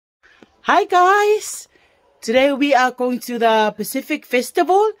Hi guys! Today we are going to the Pacific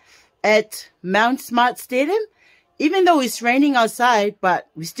Festival at Mount Smart Stadium. Even though it's raining outside, but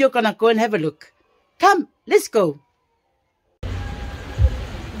we're still gonna go and have a look. Come, let's go!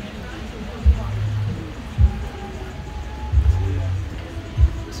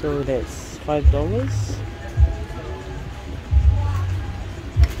 So that's $5.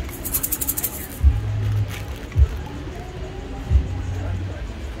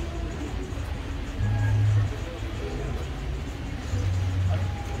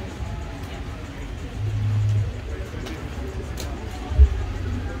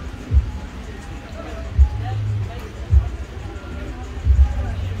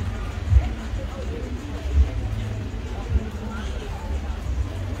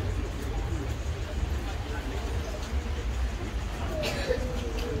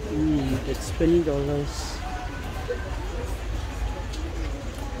 It's $20.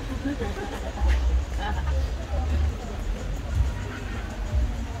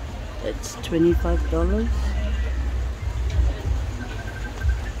 It's $25.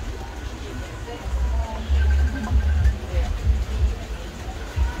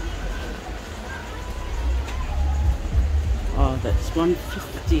 Oh, that's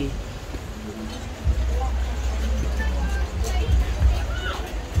 $150.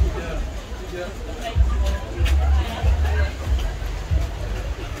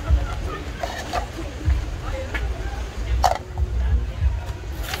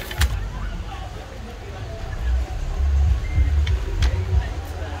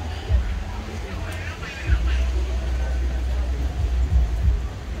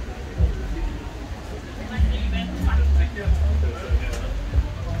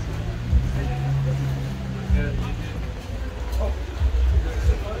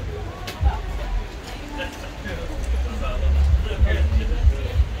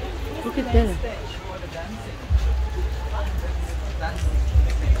 Look at that.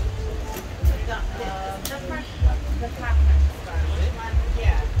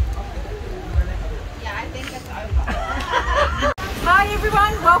 Hi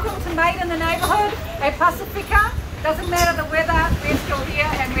everyone, welcome to Made in the Neighbourhood at Pacifica. Doesn't matter the weather, we're still here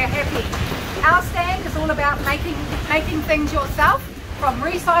and we're happy. Our stand is all about making things yourself, from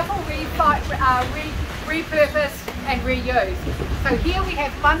recycle, repurpose and reuse. So here we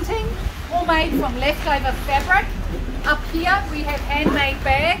have bunting, all made from leftover fabric. Up here we have handmade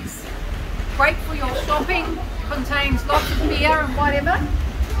bags, great for your shopping, contains lots of beer and whatever.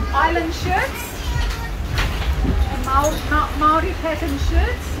 Island shirts, and Māori pattern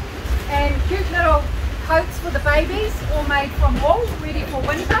shirts, and cute little coats for the babies, all made from wool, ready for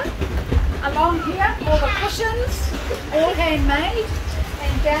winter. Along here, all the cushions, all handmade.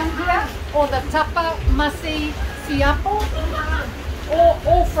 And down here, all the tapa, masi, siapo,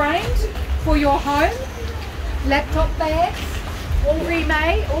 all framed for your home. Laptop bags, all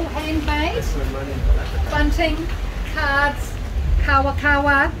remade, all handmade. Bunting, cards,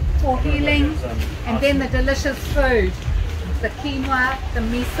 kawa for healing, and then the delicious food. The quinoa, the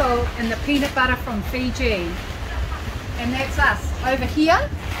miso, and the peanut butter from Fiji. And that's us.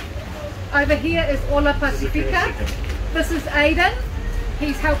 Over here is Ola Pacifica. This is Aiden.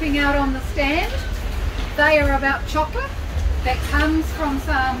 He's helping out on the stand. They are about chocolate that comes from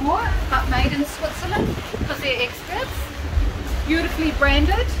Samoa but made in Switzerland because they're experts. Beautifully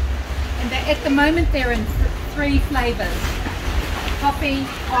branded, and at the moment they're in 3 flavours: coffee,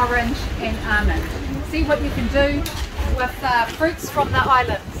 orange and almond. See what you can do with fruits from the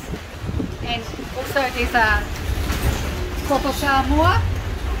islands. And also there's a Coco Samoa,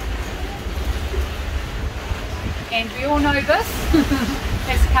 and we all know this.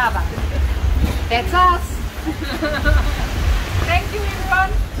 It's kava. That's us. Thank you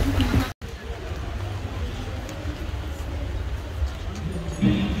everyone.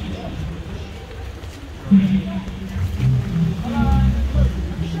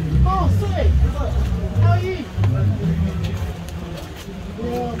 Oh, sorry. How are you?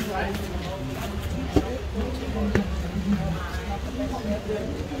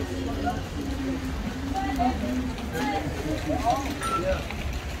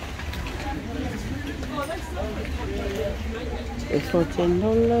 It's for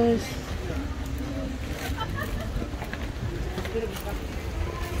 $10.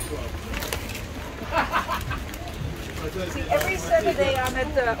 See, every Saturday I'm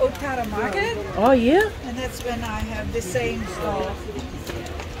at the Otara Market, Oh yeah? and that's when I have the same stall.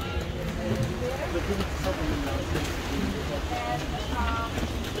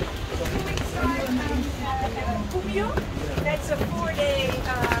 Kumio, that's a 4-day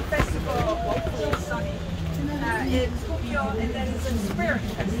festival in Romeo, and then it's a spirit.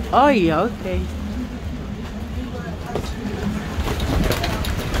 Oh, yeah, okay.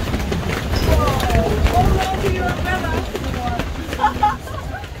 Hold on to your umbrella.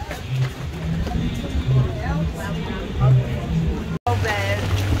 So bad.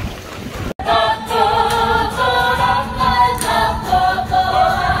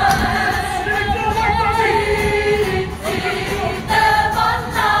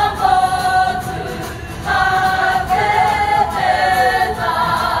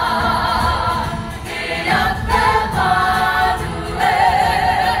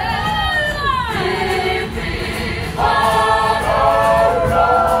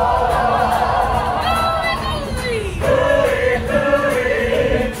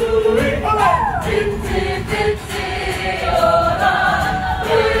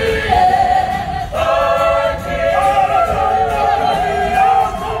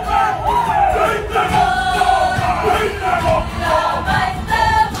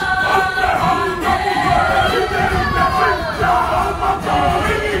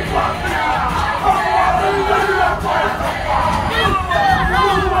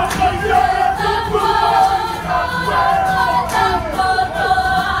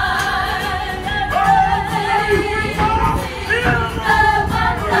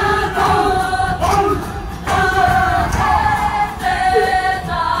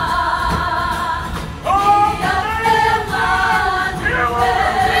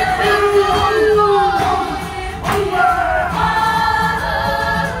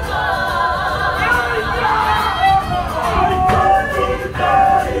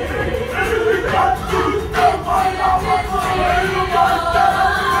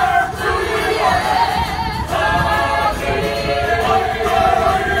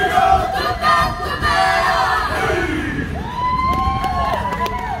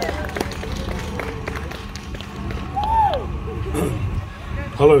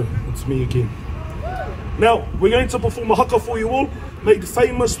 Hello, it's me again. Now, we're going to perform a haka for you all, made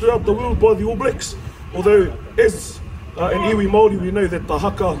famous throughout the world by the All Blacks. Although, as in iwi Māori, we know that the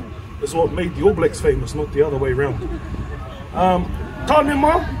haka is what made the All Blacks famous, not the other way around.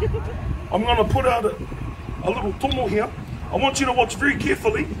 Tānema, I'm going to put out a little tomo here. I want you to watch very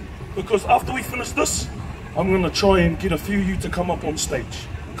carefully, because after we finish this, I'm going to try and get a few of you to come up on stage.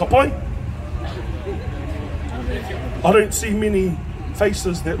 Ka pai? I don't see many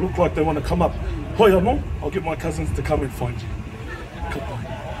faces that look like they want to come up. Hoi anō, I'll get my cousins to come and find you. Ka pai.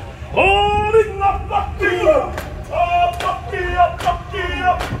 Oh, ringa pakia! Oh, pakia,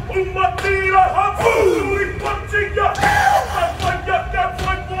 pakia! Umatira hapu! Uri patia! Kapaya,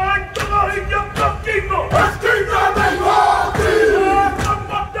 kapaya, kapaya, kapino! Pakia, kapaya! Kapaya,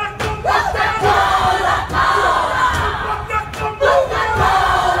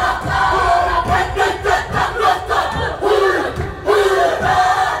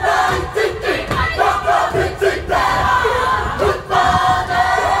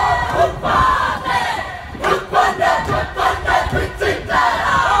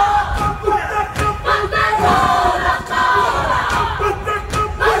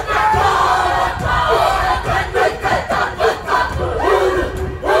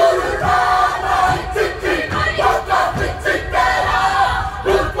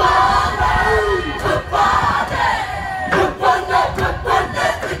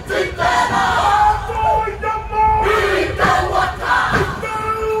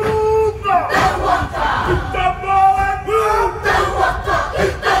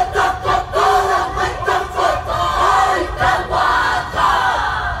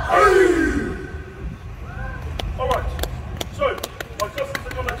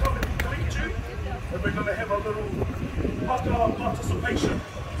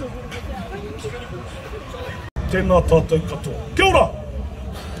 tēnā tātou katoa. Kia ora!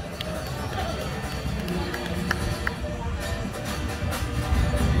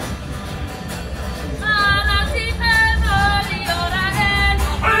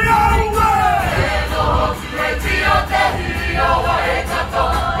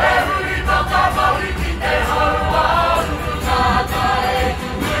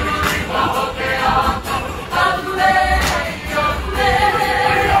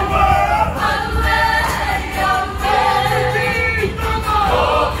 Hey,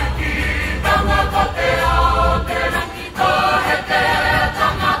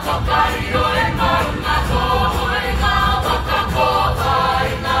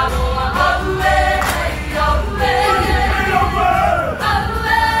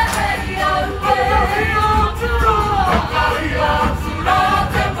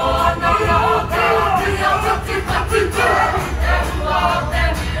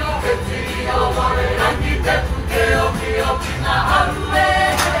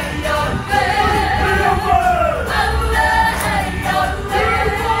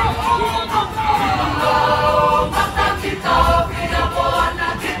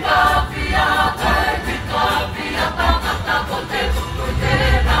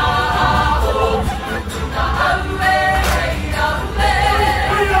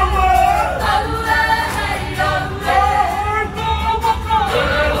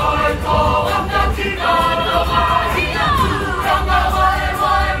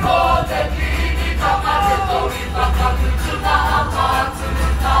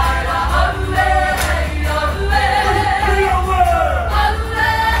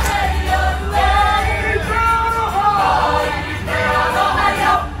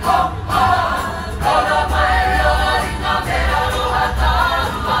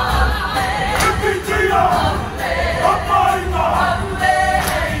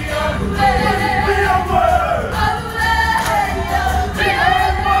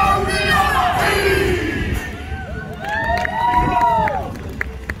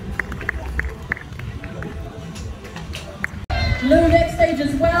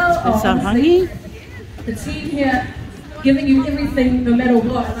 honey. The team here giving you everything no matter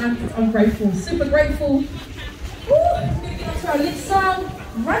what, and I'm grateful, super grateful. Woo! We're gonna get on to our next song,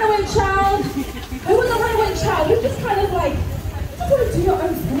 Runaway Child. Who was a runaway child? You just kind of like, you just want to do your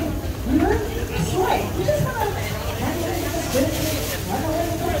own thing, you know? That's right. You just kind of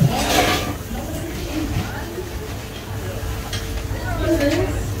run away.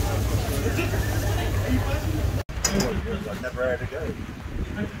 I've never had to go.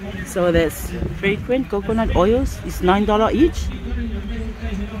 So there's fragrant coconut oils. It's $9 each.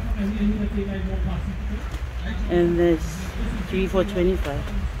 And there's 3 for $25.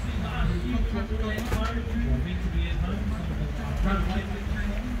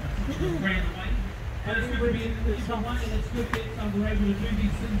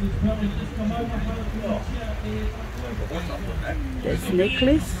 There's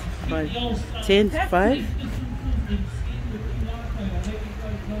necklace for 10 to 5.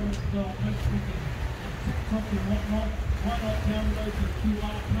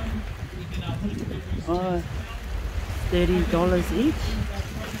 Oh, $30 each.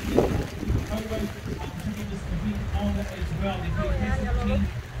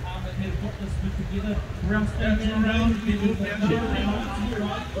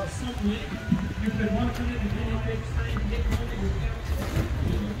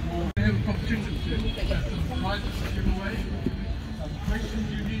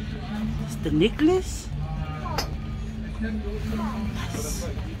 It's the necklace.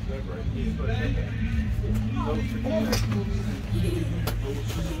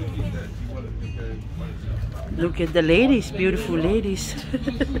 Look at the ladies, beautiful ladies.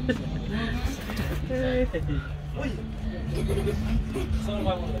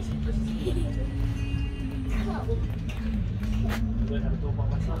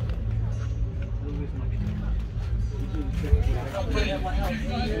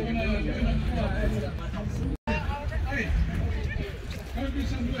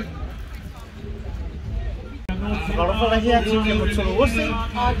 Whakawhara hea tiki mo tulu osi,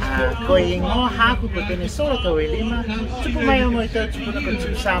 ko i ngō hāku ko tēne sora tau e lima, tupu mai o mo I tau tupu na ko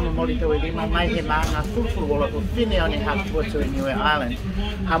tū sāma mori tau e lima, mai he maa ngā fulfulu wala ko whine o ne hāku atu in Niue Island.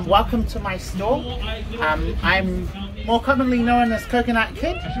 Welcome to my store. I'm more commonly known as Coconut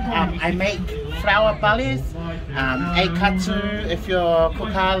Kid. I make flower balies, eikatu if you're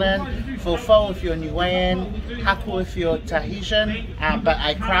Cook Island, Fofo if you're Niuean, Haku if you're Tahitian, but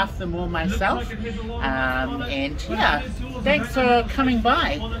I craft them all myself. And yeah, thanks for coming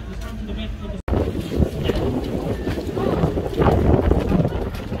by.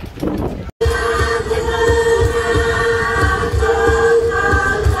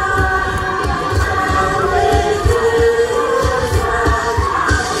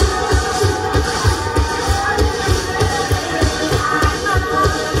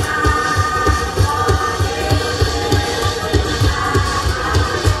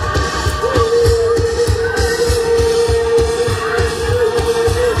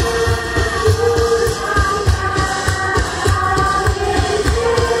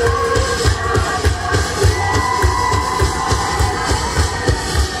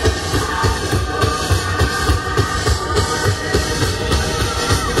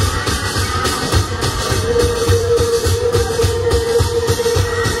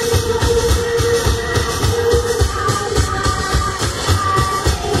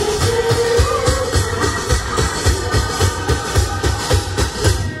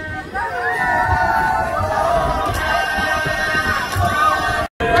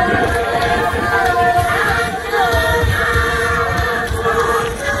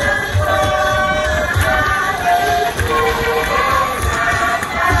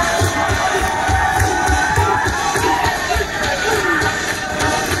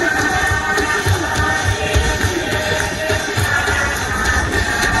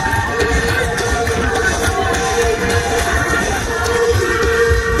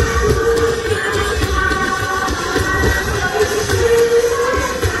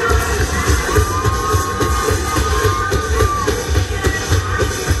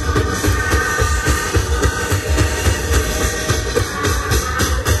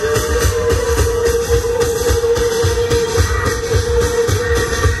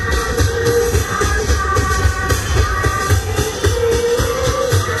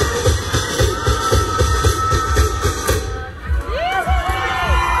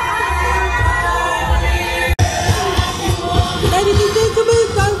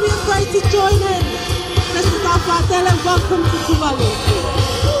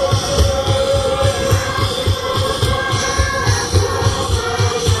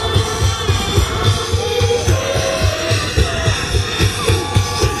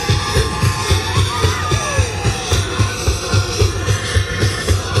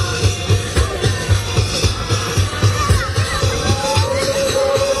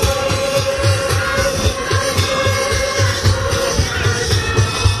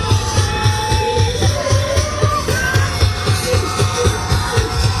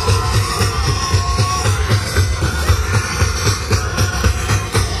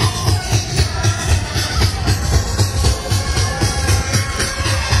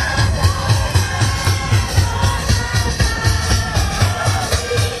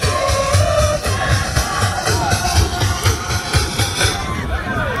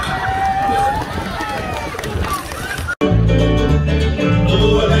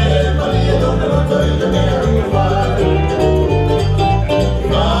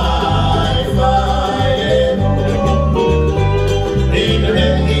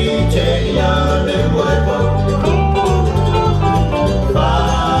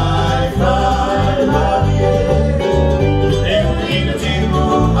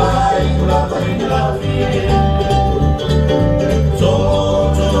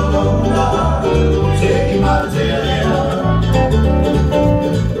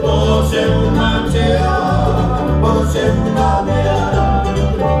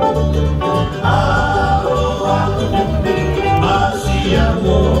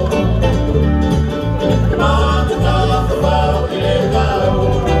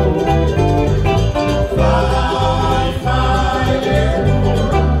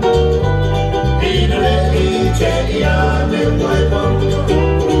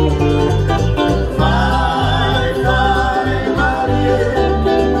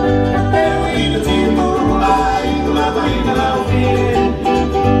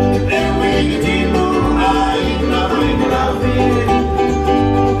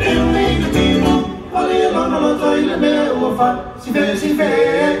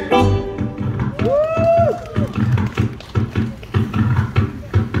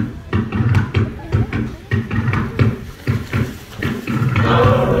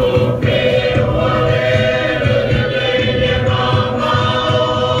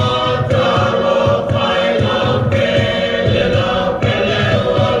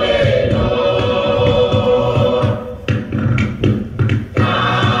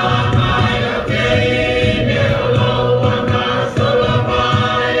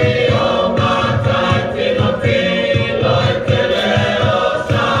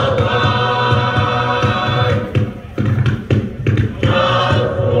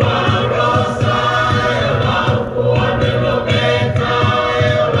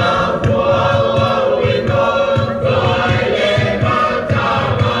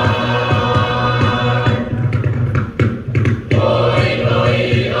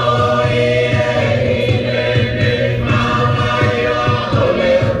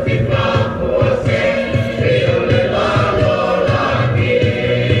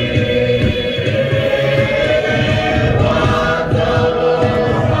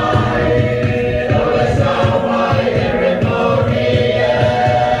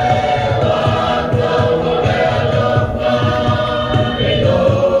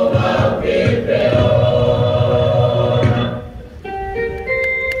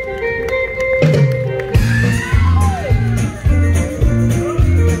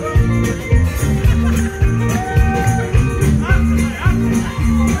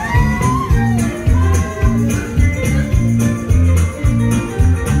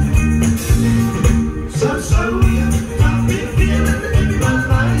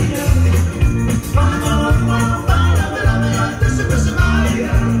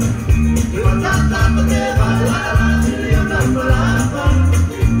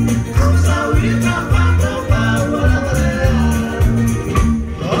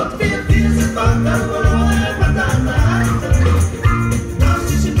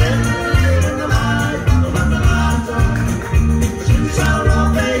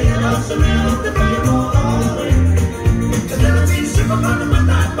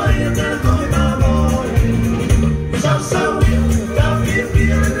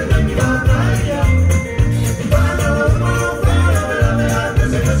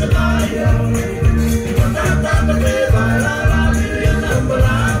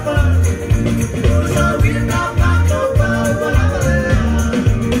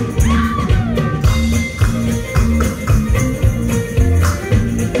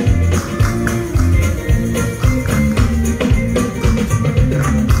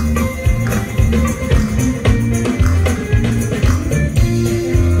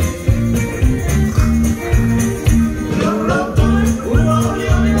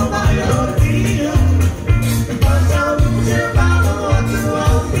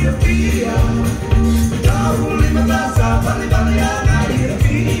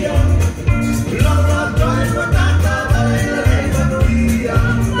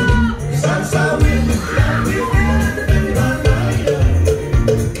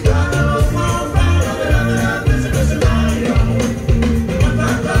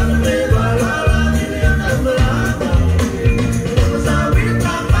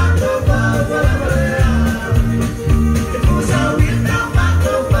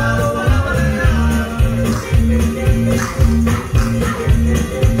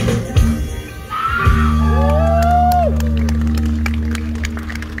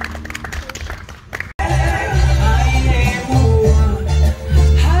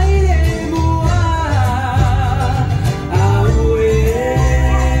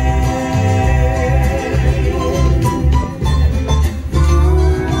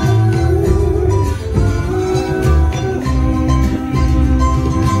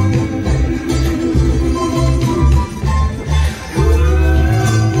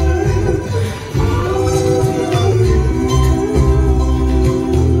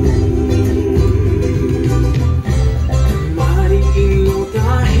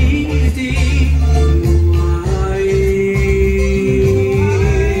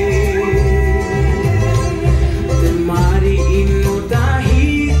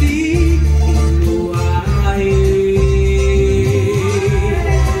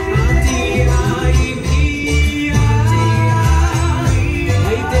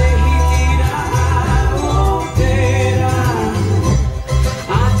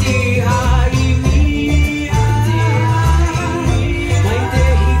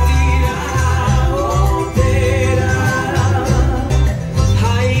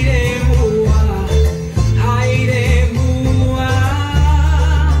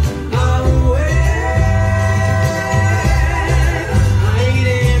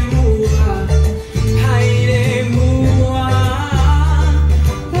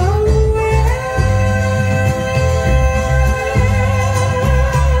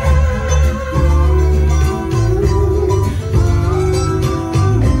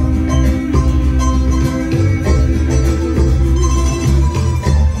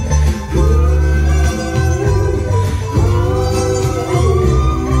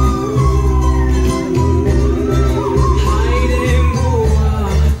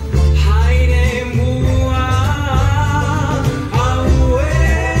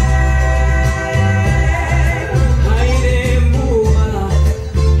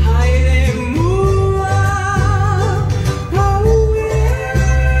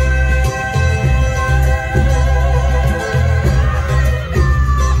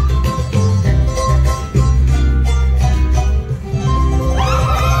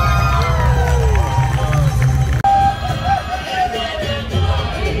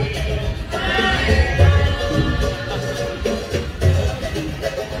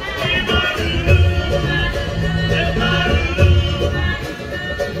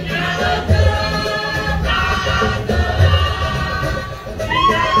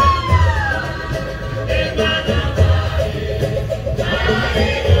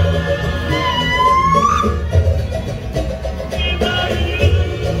 Hare